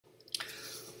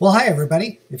Well, hi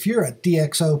everybody. If you're a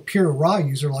DXO PureRaw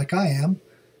user like I am,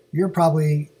 you're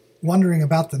probably wondering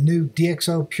about the new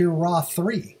DXO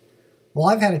PureRaw3. Well,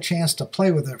 I've had a chance to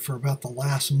play with it for about the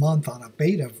last month on a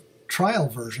beta trial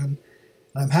version,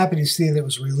 and I'm happy to see that it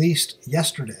was released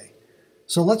yesterday.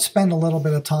 So let's spend a little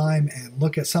bit of time and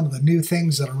look at some of the new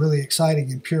things that are really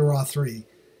exciting in PureRaw3.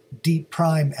 Deep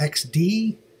Prime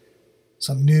XD,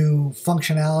 some new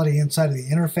functionality inside of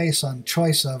the interface on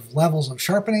choice of levels of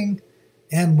sharpening,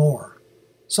 and more.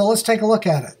 So let's take a look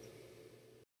at it.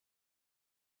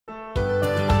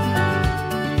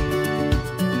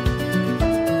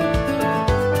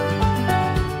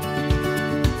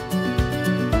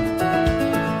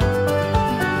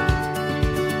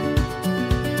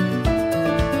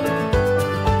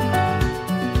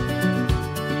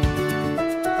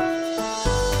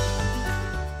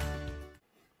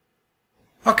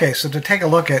 Okay, so to take a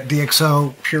look at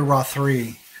DXO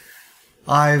PureRaw3,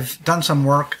 I've done some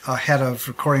work ahead of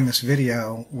recording this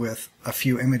video with a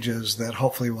few images that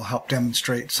hopefully will help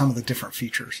demonstrate some of the different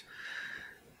features.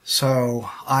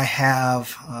 So I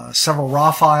have several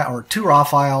raw files, or two raw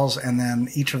files, and then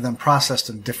each of them processed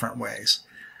in different ways.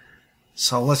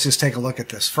 So let's just take a look at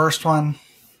this first one.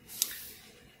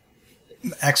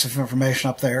 Exif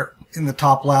information up there in the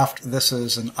top left. This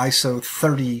is an ISO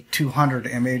 3200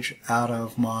 image out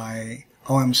of my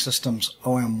OM Systems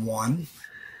OM1.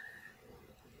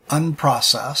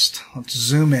 Unprocessed. Let's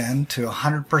zoom in to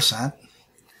 100%.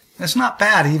 It's not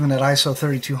bad even at ISO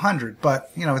 3200, but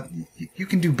you know, you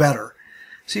can do better.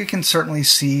 So you can certainly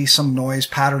see some noise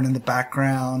pattern in the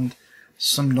background,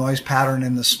 some noise pattern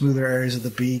in the smoother areas of the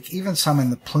beak, even some in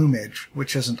the plumage,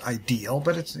 which isn't ideal,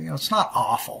 but it's, you know, it's not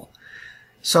awful.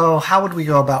 So how would we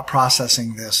go about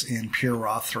processing this in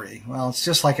PureRaw3? Well, it's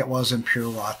just like it was in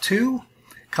PureRaw2.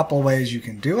 A couple of ways you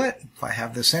can do it. If I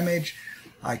have this image,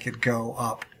 I could go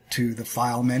up to the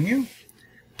File menu,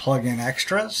 plug in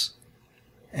Extras,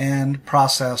 and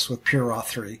process with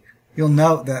PureRaw3. You'll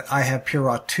note that I have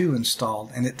PureRaw2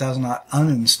 installed, and it does not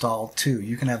uninstall 2.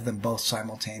 You can have them both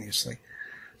simultaneously.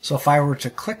 So if I were to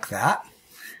click that,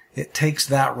 it takes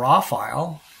that raw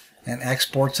file and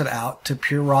exports it out to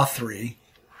PureRaw3,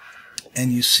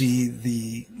 and you see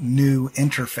the new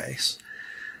interface.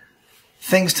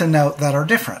 Things to note that are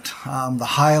different.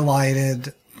 The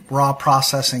highlighted raw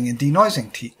processing and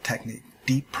denoising technique,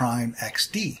 Deep Prime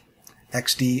XD.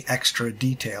 XD, extra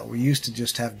detail. We used to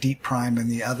just have Deep Prime in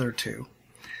the other two.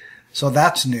 So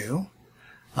that's new.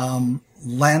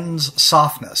 Lens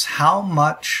softness. How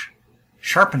much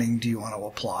sharpening do you want to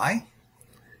apply?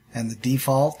 And the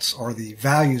defaults or the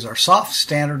values are soft,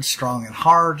 standard, strong, and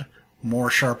hard.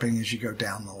 More sharpening as you go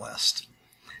down the list.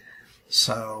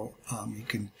 So you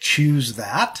can choose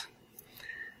that.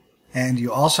 And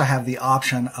you also have the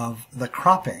option of the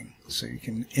cropping. So you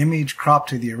can image crop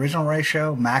to the original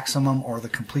ratio, maximum, or the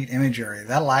complete image area.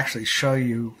 That'll actually show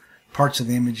you parts of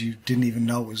the image you didn't even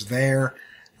know was there.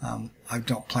 I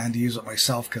don't plan to use it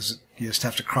myself because you just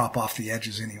have to crop off the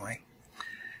edges anyway.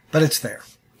 But it's there.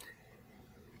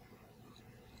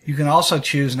 You can also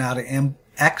choose now to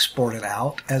export it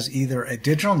out as either a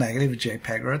digital negative, a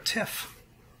JPEG, or a TIFF.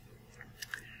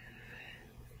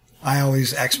 I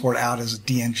always export out as a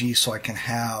DNG so I can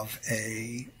have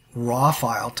a raw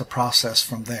file to process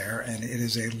from there, and it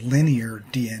is a linear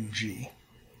DNG.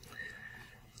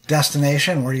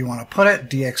 Destination, where do you want to put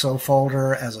it? DXO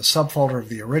folder as a subfolder of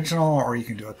the original, or you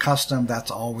can do a custom.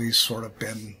 That's always sort of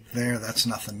been there. That's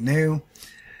nothing new.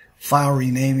 File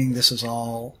renaming, this is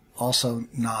all also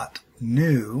not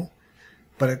new,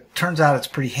 but it turns out it's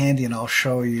pretty handy, and I'll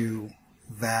show you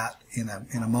that in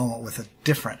a moment with a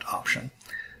different option.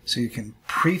 So you can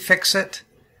prefix it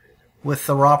with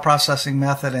the raw processing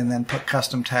method and then put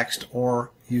custom text or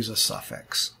use a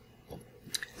suffix.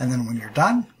 And then when you're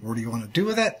done, what do you want to do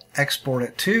with it? Export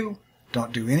it to,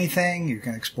 don't do anything. You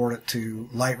can export it to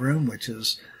Lightroom, which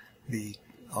is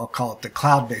I'll call it the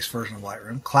cloud-based version of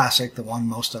Lightroom, Classic, the one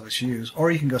most of us use, or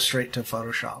you can go straight to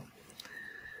Photoshop.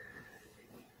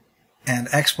 And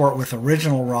export with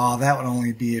original raw, that would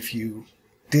only be if you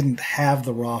didn't have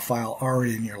the raw file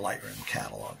already in your Lightroom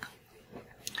catalog.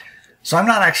 So I'm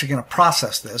not actually going to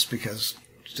process this because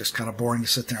it's just kind of boring to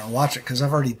sit there and watch it because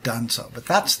I've already done so. But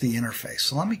that's the interface.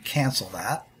 So let me cancel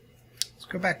that. Let's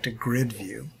go back to grid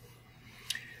view.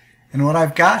 And what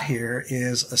I've got here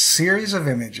is a series of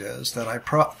images that I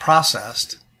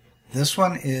processed. This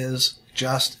one is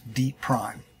just Deep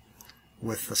Prime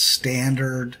with the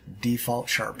standard default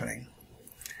sharpening.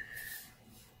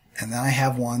 And then I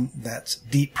have one that's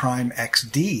Deep Prime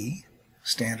XD,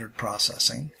 standard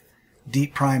processing,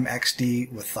 Deep Prime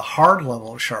XD with the hard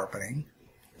level of sharpening,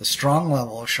 the strong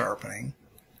level of sharpening,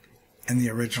 and the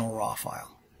original raw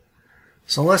file.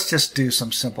 So let's just do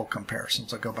some simple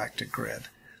comparisons. I'll go back to grid.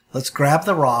 Let's grab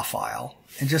the raw file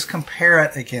and just compare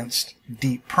it against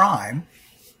Deep Prime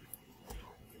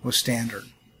with standard.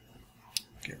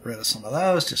 Get rid of some of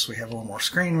those just so we have a little more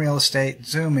screen real estate.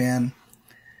 Zoom in.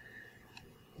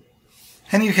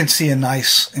 And you can see a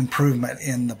nice improvement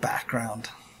in the background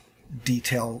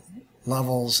detail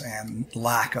levels and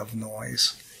lack of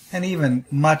noise. And even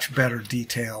much better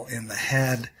detail in the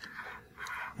head.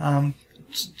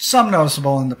 Some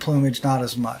noticeable in the plumage, not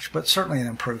as much, but certainly an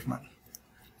improvement.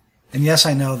 And yes,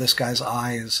 I know this guy's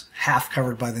eye is half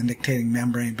covered by the nictitating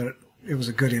membrane, but it was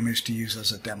a good image to use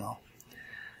as a demo.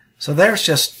 So there's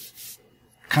just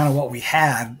kind of what we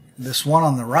had. This one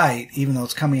on the right, even though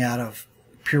it's coming out of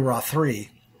PureRaw3,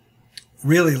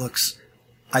 really looks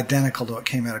identical to what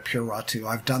came out of PureRaw2.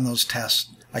 I've done those tests.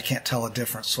 I can't tell a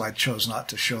difference, so I chose not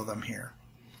to show them here.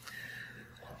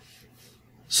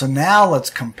 So now let's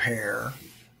compare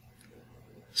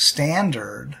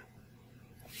standard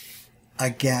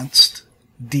against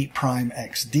Deep Prime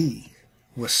XD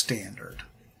with standard.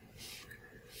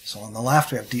 So on the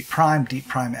left we have Deep Prime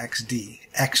XD,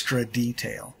 extra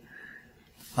detail.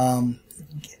 I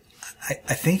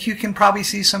think you can probably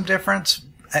see some difference,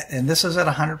 and this is at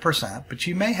 100%, but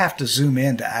you may have to zoom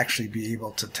in to actually be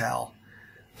able to tell.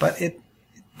 But it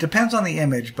depends on the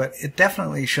image, but it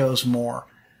definitely shows more.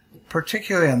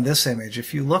 Particularly on this image,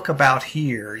 if you look about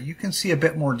here, you can see a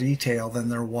bit more detail than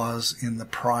there was in the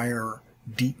prior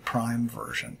Deep Prime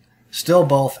version. Still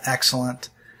both excellent.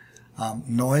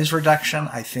 Noise reduction,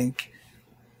 I think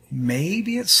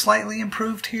maybe it's slightly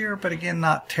improved here, but again,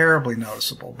 not terribly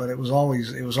noticeable. But it was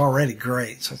already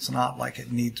great, so it's not like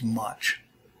it needs much.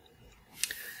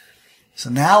 So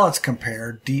now let's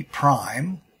compare Deep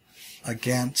Prime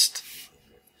against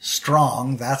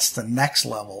Strong. That's the next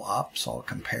level up, so I'll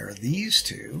compare these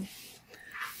two.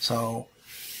 So,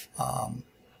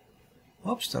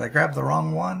 whoops, did I grab the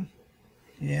wrong one?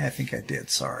 Yeah, I think I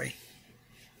did, sorry.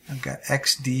 I've got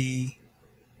XD,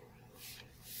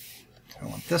 I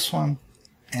want this one,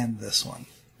 and this one.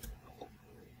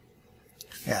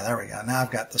 Yeah, there we go. Now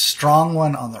I've got the Strong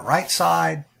one on the right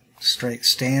side, straight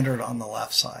standard on the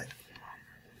left side.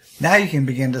 Now you can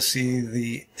begin to see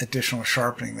the additional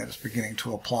sharpening that is beginning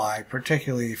to apply,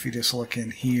 particularly if you just look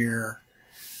in here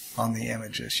on the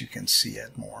images, you can see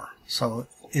it more. So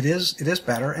it is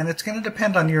better, and it's going to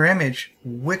depend on your image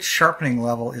which sharpening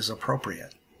level is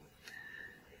appropriate,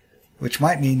 which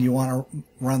might mean you want to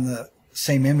run the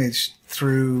same image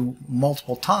through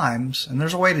multiple times, and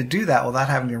there's a way to do that without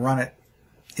having to run it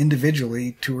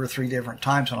individually 2 or 3 different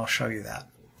times, and I'll show you that.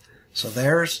 So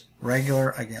there's regular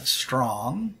against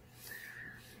strong.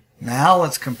 Now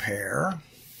let's compare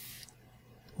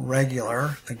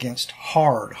regular against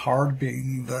hard, hard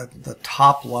being the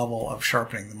top level of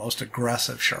sharpening, the most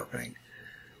aggressive sharpening.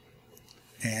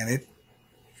 And it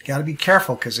got to be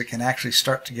careful because it can actually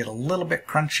start to get a little bit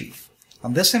crunchy.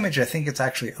 On this image, I think it's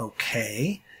actually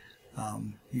okay.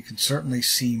 You can certainly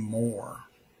see more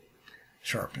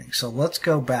sharpening. So let's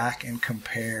go back and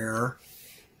compare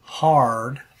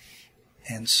hard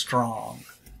and strong.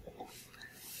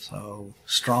 So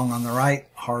strong on the right,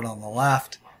 hard on the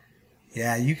left.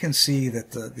 Yeah, you can see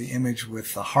that the image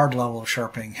with the hard level of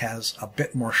sharpening has a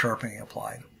bit more sharpening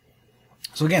applied.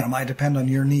 So again, it might depend on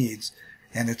your needs,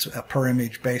 and it's a per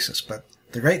image basis, but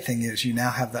the great thing is you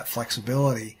now have that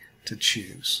flexibility to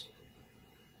choose.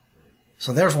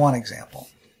 So there's one example.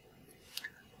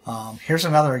 Here's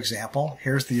another example.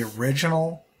 Here's the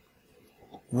original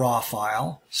raw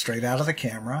file, straight out of the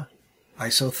camera,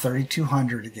 ISO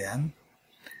 3200 again.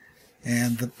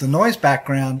 And the noise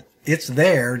background, it's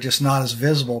there, just not as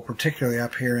visible, particularly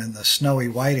up here in the snowy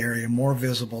white area, more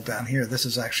visible down here. This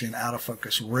is actually an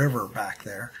out-of-focus river back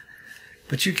there.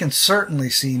 But you can certainly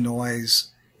see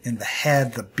noise in the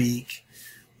head, the beak,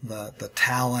 the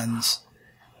talons.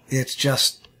 It's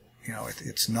just, you know,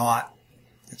 it's not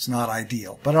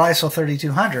ideal. But at ISO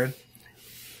 3200,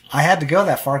 I had to go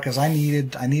that far because I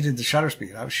needed the shutter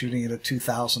speed. I was shooting at a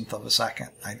 2,000th of a second.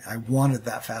 I wanted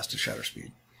that fast a shutter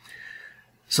speed.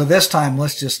 So this time,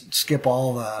 let's just skip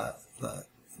all the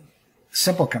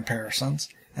simple comparisons,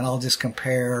 and I'll just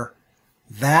compare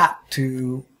that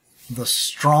to the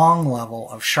strong level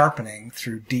of sharpening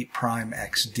through Deep Prime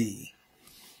XD.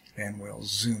 And we'll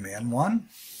zoom in one.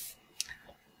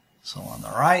 So on the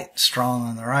right, strong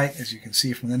on the right, as you can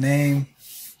see from the name,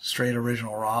 straight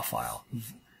original raw file.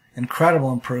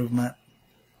 Incredible improvement.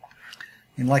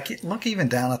 And look even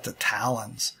down at the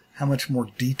talons, how much more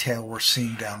detail we're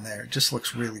seeing down there. It just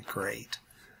looks really great.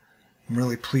 I'm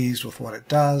really pleased with what it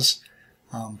does.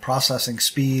 Processing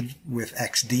speed with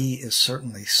XD is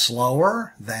certainly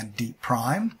slower than Deep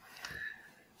Prime.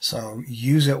 So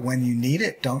use it when you need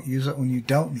it. Don't use it when you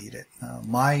don't need it.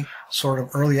 My sort of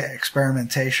early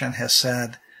experimentation has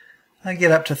said I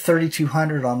get up to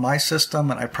 3200 on my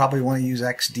system and I probably want to use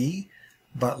XD.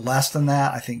 But less than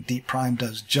that, I think Deep Prime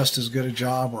does just as good a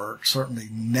job, or certainly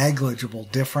negligible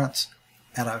difference,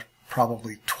 at a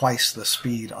probably twice the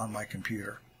speed on my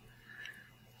computer.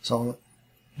 So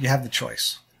you have the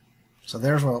choice. So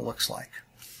there's what it looks like.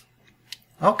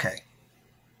 Okay.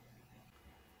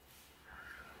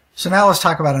 So now let's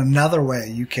talk about another way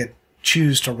you could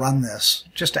choose to run this,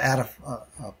 just to add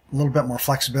a little bit more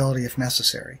flexibility if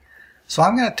necessary. So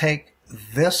I'm going to take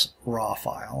this raw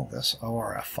file, this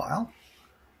ORF file.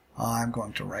 I'm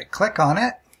going to right-click on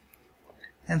it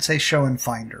and say Show in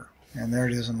Finder. And there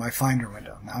it is in my Finder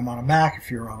window. Now I'm on a Mac. If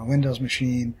you're on a Windows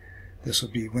machine, this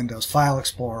would be Windows File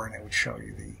Explorer, and it would show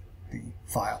you the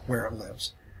file, where it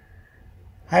lives.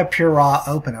 I have PureRaw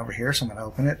open over here, so I'm going to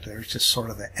open it. There's just sort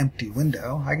of the empty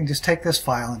window. I can just take this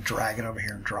file and drag it over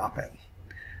here and drop it.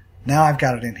 Now I've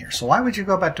got it in here. So why would you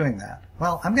go about doing that?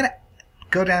 Well, I'm going to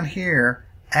go down here,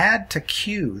 Add to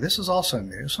Queue. This is also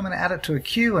new. So I'm going to add it to a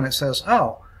queue, and it says,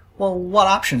 oh, well, what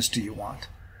options do you want?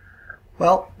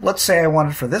 Well, let's say I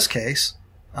wanted, for this case,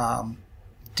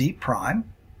 Deep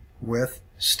Prime with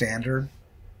standard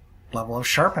level of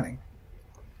sharpening.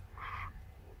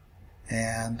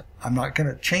 And I'm not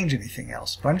going to change anything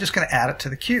else, but I'm just going to add it to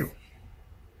the queue.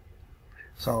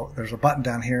 So there's a button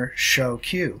down here, Show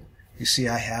Queue. You see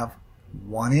I have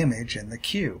one image in the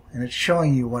queue, and it's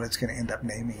showing you what it's going to end up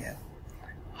naming it.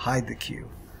 Hide the queue.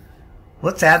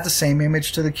 Let's add the same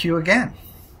image to the queue again.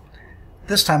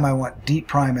 This time I want Deep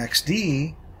Prime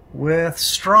XD with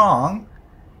strong,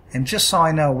 and just so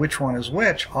I know which one is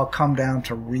which, I'll come down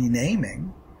to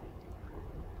renaming.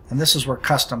 And this is where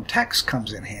custom text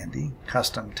comes in handy.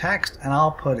 Custom text, and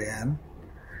I'll put in,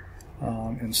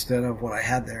 instead of what I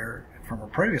had there from a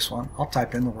previous one, I'll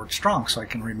type in the word strong so I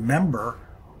can remember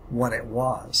what it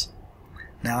was.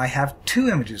 Now I have two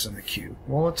images in the queue.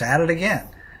 Well, let's add it again.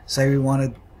 Say we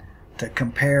wanted to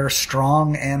compare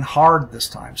strong and hard this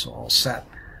time. So I'll set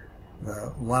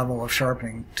the level of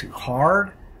sharpening to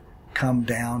hard, come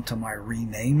down to my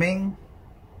renaming,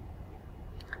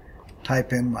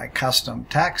 type in my custom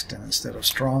text, and instead of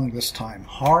strong this time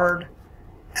hard,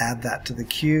 add that to the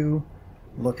queue,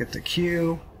 look at the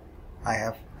queue. I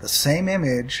have the same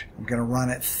image. I'm going to run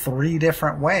it 3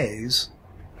 different ways,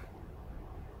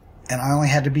 and I only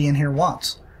had to be in here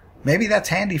once. Maybe that's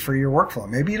handy for your workflow.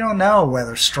 Maybe you don't know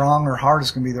whether strong or hard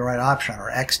is going to be the right option,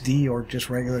 or XD or just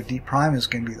regular Deep Prime is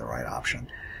going to be the right option.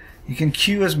 You can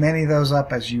queue as many of those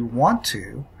up as you want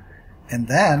to, and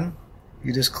then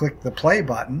you just click the play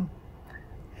button,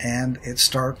 and it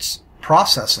starts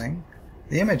processing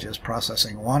the images,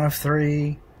 processing 1 of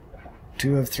 3,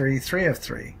 2 of 3, 3 of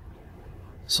 3.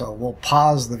 So we'll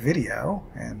pause the video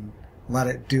and let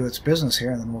it do its business here,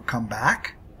 and then we'll come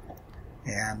back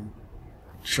and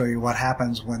show you what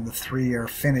happens when the 3 are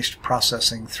finished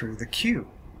processing through the queue.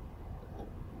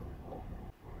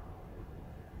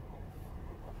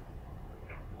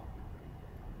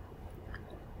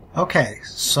 Okay,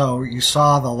 so you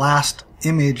saw the last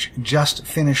image just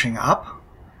finishing up,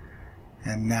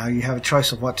 and now you have a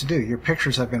choice of what to do. Your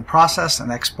pictures have been processed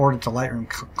and exported to Lightroom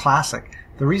Classic.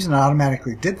 The reason it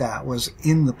automatically did that was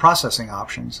in the processing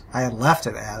options, I had left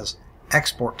it as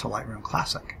export to Lightroom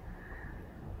Classic.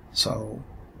 So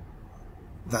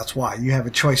that's why. You have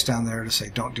a choice down there to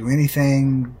say don't do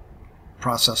anything,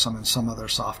 process them in some other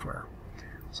software.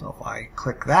 So if I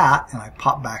click that and I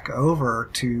pop back over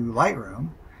to Lightroom,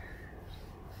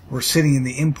 we're sitting in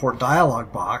the import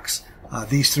dialog box.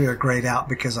 These 3 are grayed out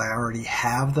because I already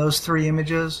have those 3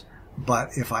 images,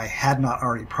 but if I had not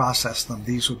already processed them,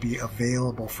 these would be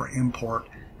available for import.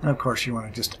 And of course you want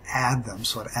to just add them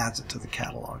so it adds it to the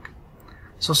catalog.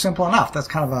 So simple enough. That's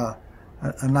kind of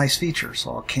a nice feature,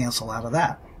 so I'll cancel out of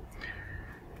that.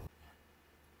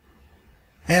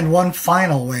 And one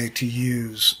final way to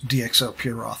use DXO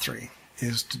PureRaw3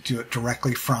 is to do it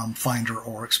directly from Finder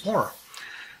or Explorer.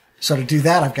 So to do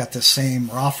that, I've got the same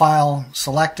raw file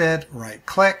selected,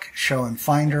 right-click, Show in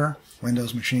Finder,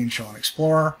 Windows machine, Show in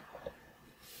Explorer.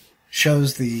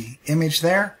 Shows the image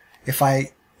there. If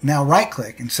I now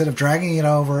right-click, instead of dragging it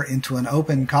over into an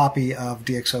open copy of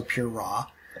DXO PureRaw,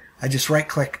 I just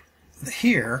right-click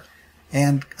here,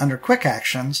 and under Quick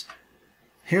Actions,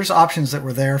 here's options that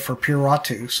were there for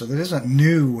PureRaw2, so that isn't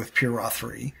new with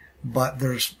PureRaw3, but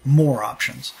there's more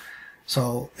options.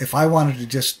 So if I wanted to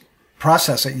just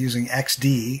process it using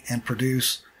XD and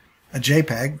produce a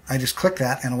JPEG, I just click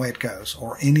that and away it goes,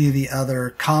 or any of the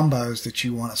other combos that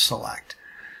you want to select.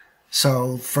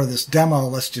 So for this demo,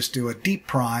 let's just do a deep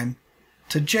prime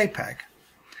to JPEG.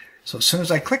 So as soon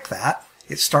as I click that,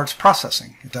 it starts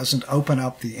processing. It doesn't open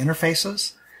up the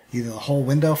interfaces, either the whole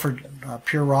window for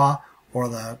PureRaw or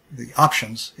the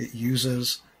options. It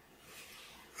uses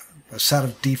a set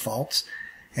of defaults,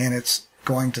 and it's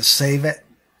going to save it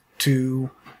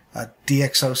to a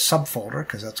DXO subfolder,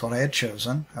 because that's what I had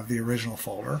chosen of the original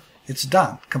folder. It's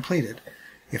done, completed.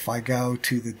 If I go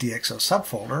to the DXO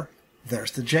subfolder,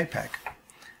 there's the JPEG.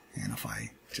 And if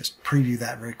I just preview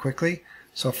that very quickly,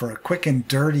 so for a quick and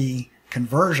dirty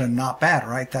conversion, not bad,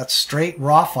 right? That's straight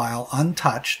raw file,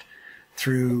 untouched,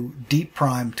 through deep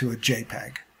prime to a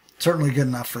JPEG. Certainly good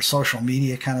enough for social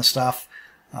media kind of stuff.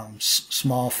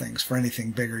 Small things. For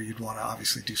anything bigger, you'd want to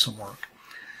obviously do some work.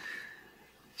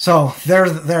 So there are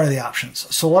the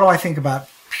options. So what do I think about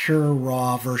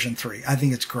PureRaw version 3? I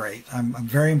think it's great. I'm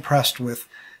very impressed with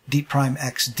Deep Prime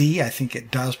XD. I think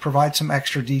it does provide some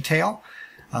extra detail.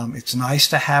 It's nice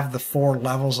to have the 4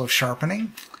 levels of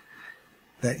sharpening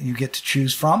that you get to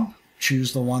choose from.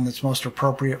 Choose the one that's most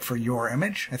appropriate for your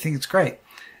image. I think it's great.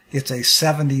 It's a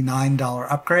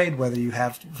 $79 upgrade, whether you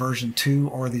have version 2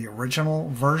 or the original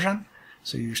version.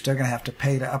 So you're still going to have to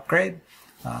pay to upgrade.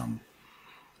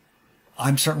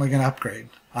 I'm certainly going to upgrade.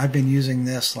 I've been using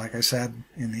this, like I said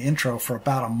in the intro, for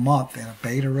about a month in a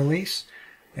beta release.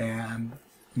 And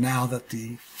now that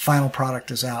the final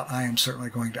product is out, I am certainly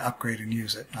going to upgrade and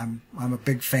use it. I'm a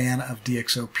big fan of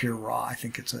DXO PureRaw. I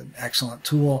think it's an excellent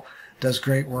tool, does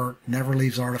great work, never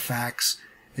leaves artifacts.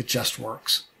 It just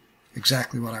works.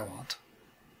 Exactly what I want.